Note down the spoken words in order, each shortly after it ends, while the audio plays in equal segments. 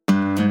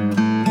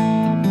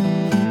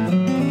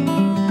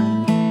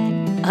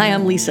Hi,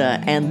 I'm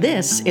Lisa, and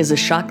this is a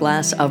shot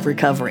glass of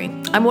recovery.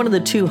 I'm one of the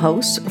two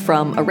hosts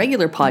from a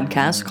regular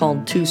podcast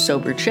called Two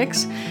Sober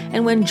Chicks,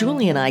 and when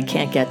Julie and I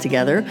can't get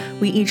together,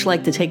 we each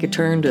like to take a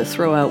turn to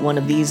throw out one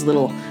of these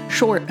little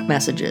short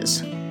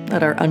messages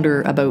that are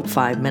under about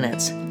 5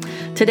 minutes.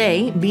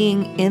 Today,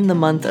 being in the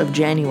month of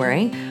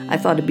January, I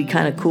thought it'd be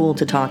kind of cool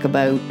to talk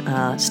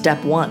about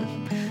step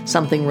one,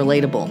 something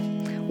relatable.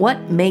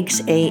 What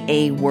makes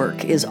AA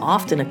work is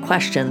often a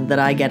question that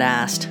I get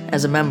asked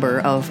as a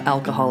member of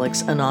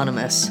Alcoholics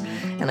Anonymous,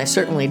 and I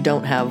certainly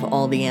don't have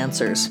all the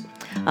answers.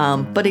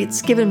 But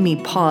it's given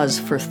me pause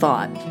for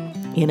thought.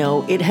 You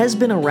know, it has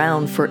been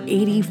around for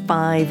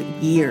 85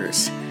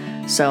 years,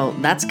 so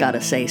that's got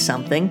to say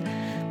something.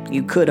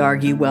 You could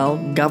argue, well,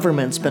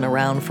 government's been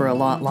around for a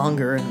lot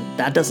longer, and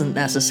that doesn't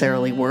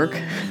necessarily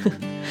work.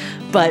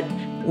 But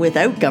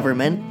without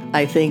government,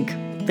 I think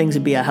things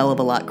would be a hell of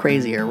a lot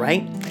crazier,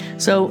 right?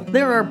 So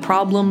there are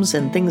problems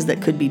and things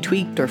that could be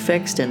tweaked or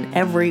fixed in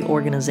every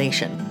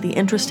organization. The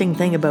interesting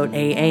thing about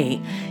AA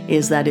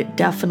is that it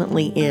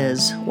definitely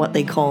is what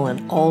they call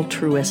an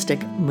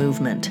altruistic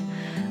movement.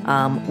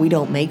 We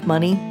don't make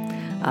money.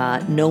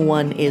 No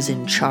one is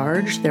in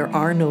charge. There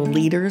are no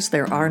leaders.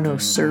 There are no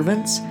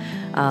servants.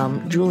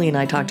 Julie and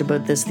I talked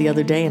about this the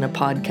other day in a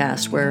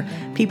podcast where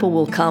people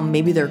will come,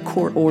 maybe they're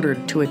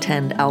court-ordered to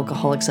attend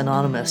Alcoholics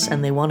Anonymous,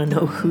 and they want to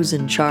know who's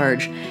in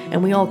charge,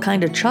 and we all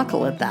kind of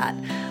chuckle at that.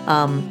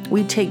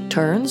 We take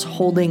turns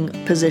holding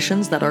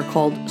positions that are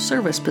called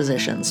service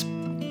positions,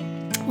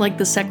 like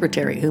the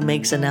secretary who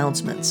makes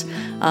announcements,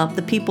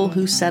 the people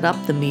who set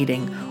up the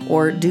meeting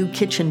or do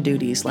kitchen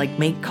duties like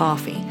make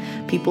coffee,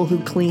 people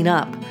who clean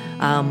up.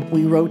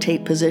 We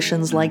rotate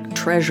positions like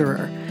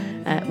treasurer,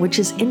 which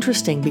is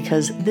interesting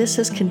because this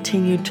has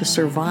continued to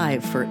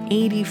survive for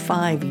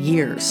 85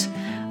 years.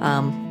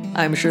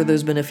 I'm sure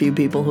there's been a few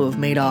people who have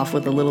made off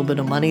with a little bit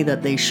of money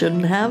that they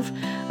shouldn't have,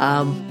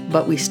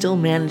 but we still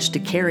managed to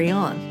carry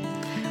on.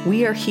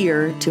 We are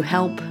here to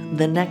help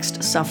the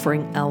next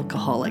suffering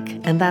alcoholic,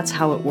 and that's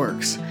how it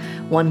works.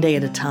 One day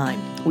at a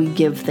time, we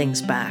give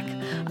things back.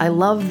 I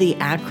love the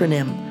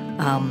acronym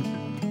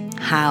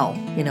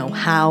HOW.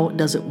 How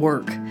does it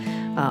work?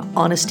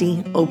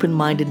 Honesty,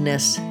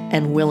 open-mindedness,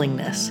 and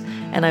willingness.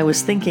 And I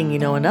was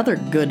thinking, another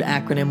good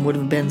acronym would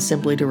have been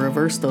simply to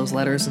reverse those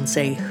letters and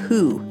say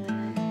who.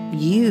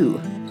 You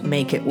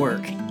make it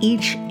work.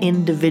 Each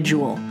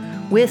individual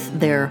with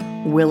their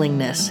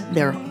willingness,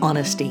 their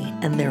honesty,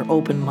 and their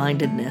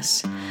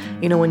open-mindedness.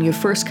 When you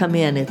first come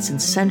in, it's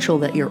essential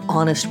that you're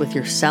honest with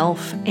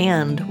yourself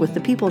and with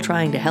the people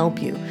trying to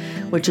help you,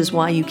 which is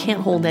why you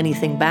can't hold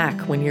anything back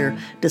when you're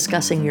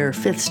discussing your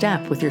fifth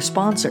step with your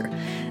sponsor.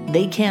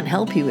 They can't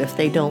help you if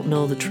they don't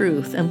know the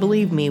truth, and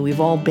believe me,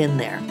 we've all been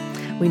there.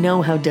 We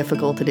know how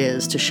difficult it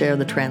is to share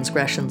the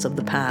transgressions of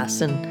the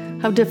past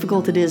and how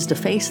difficult it is to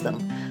face them,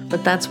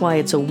 but that's why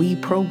it's a we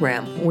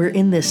program. We're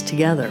in this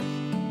together.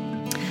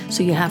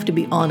 So you have to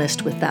be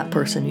honest with that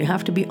person. You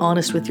have to be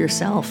honest with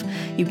yourself.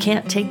 You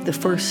can't take the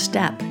first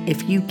step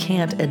if you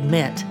can't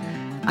admit,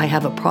 I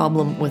have a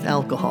problem with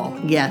alcohol.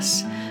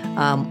 Yes,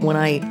 when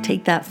I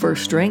take that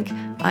first drink,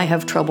 I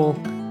have trouble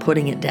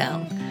putting it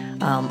down.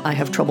 I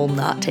have trouble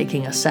not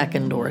taking a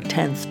second or a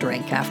 10th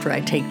drink after I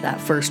take that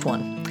first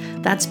one.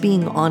 That's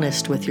being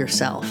honest with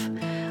yourself.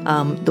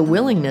 The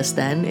willingness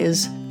then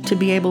is to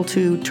be able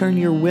to turn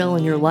your will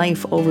and your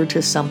life over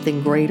to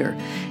something greater.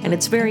 And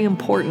it's very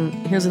important.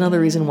 Here's another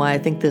reason why I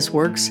think this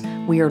works.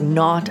 We are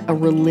not a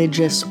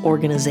religious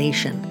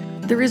organization.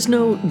 There is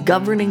no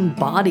governing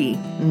body,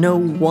 no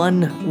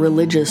one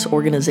religious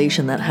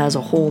organization that has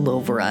a hold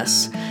over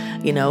us.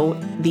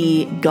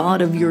 The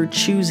God of your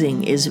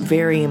choosing is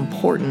very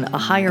important. A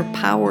higher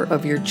power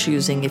of your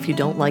choosing if you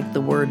don't like the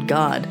word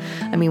God.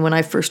 When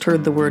I first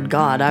heard the word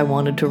God, I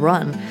wanted to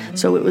run.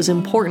 So it was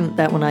important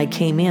that when I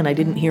came in, I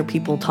didn't hear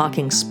people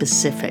talking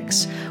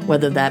specifics,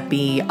 whether that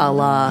be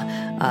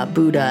Allah,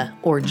 Buddha,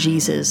 or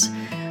Jesus.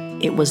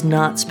 It was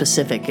not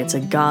specific. It's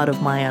a God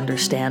of my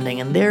understanding.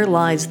 And there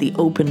lies the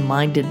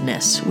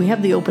open-mindedness. We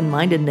have the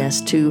open-mindedness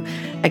to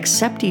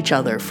accept each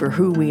other for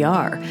who we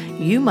are.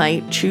 You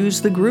might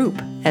choose the group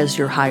as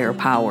your higher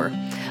power,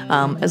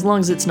 as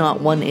long as it's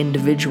not one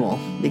individual,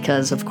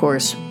 because, of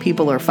course,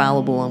 people are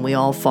fallible and we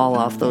all fall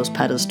off those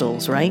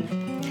pedestals, right?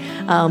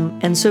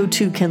 And so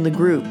too can the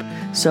group.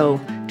 So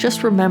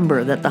just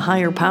remember that the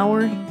higher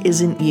power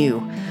isn't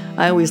you.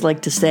 I always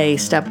like to say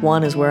step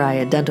 1 is where I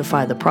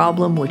identify the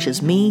problem, which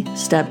is me.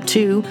 Step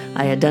 2,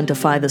 I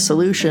identify the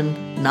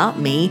solution, not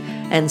me.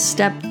 And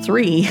step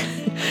 3,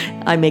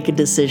 I make a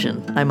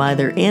decision. I'm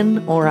either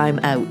in or I'm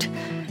out.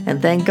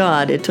 And thank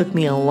God it took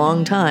me a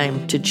long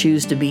time to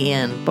choose to be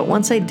in. But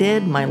once I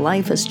did, my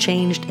life has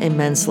changed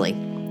immensely.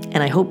 And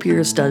I hope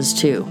yours does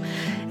too.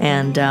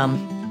 And,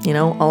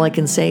 all I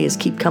can say is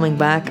keep coming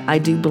back. I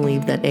do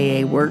believe that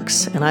AA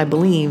works, and I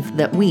believe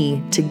that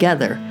we,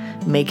 together,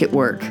 make it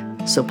work.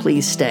 So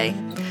please stay.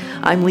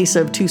 I'm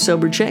Lisa of Two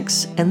Sober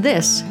Chicks, and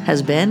this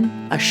has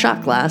been a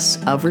shot glass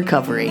of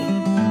recovery.